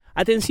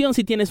Atención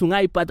si tienes un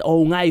iPad o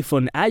un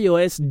iPhone,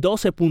 iOS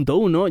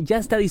 12.1 ya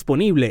está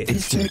disponible.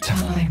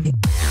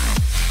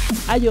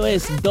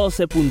 iOS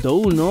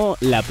 12.1,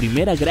 la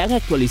primera gran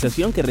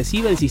actualización que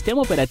recibe el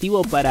sistema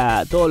operativo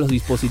para todos los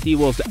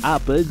dispositivos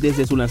Apple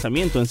desde su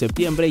lanzamiento en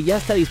septiembre, ya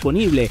está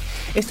disponible.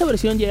 Esta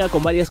versión llega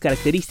con varias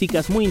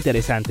características muy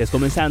interesantes,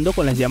 comenzando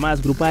con las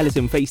llamadas grupales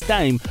en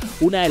FaceTime,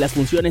 una de las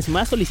funciones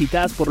más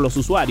solicitadas por los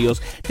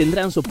usuarios.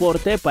 Tendrán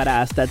soporte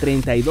para hasta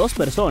 32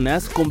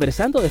 personas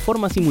conversando de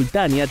forma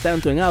simultánea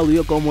tanto en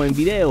audio como en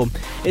video.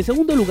 En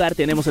segundo lugar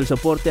tenemos el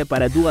soporte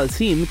para Dual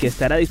SIM, que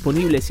estará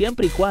disponible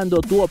siempre y cuando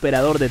tu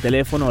operador de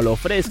teléfono lo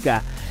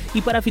ofrezca.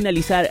 Y para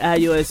finalizar,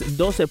 iOS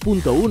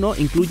 12.1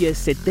 incluye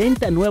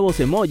 70 nuevos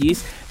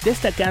emojis,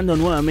 destacando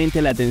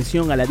nuevamente la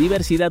atención a la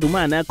diversidad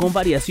humana con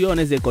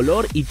variaciones de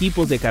color y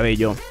tipos de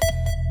cabello.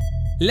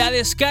 La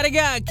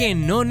descarga que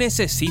no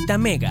necesita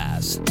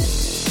megas.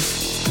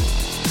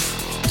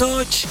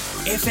 Touch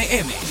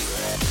FM.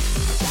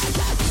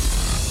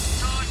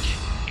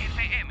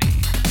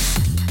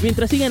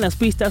 Mientras siguen las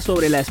pistas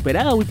sobre la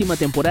esperada última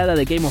temporada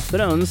de Game of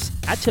Thrones,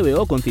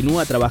 HBO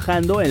continúa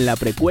trabajando en la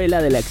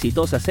precuela de la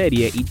exitosa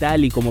serie y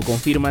tal y como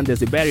confirman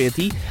desde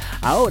Variety,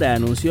 ahora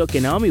anunció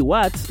que Naomi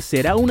Watts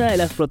será una de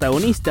las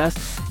protagonistas,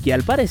 que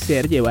al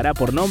parecer llevará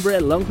por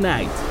nombre Long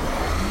Night.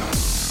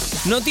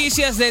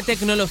 Noticias de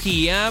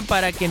tecnología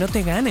para que no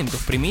te ganen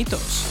tus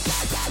primitos.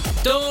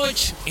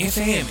 Touch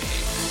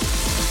FM.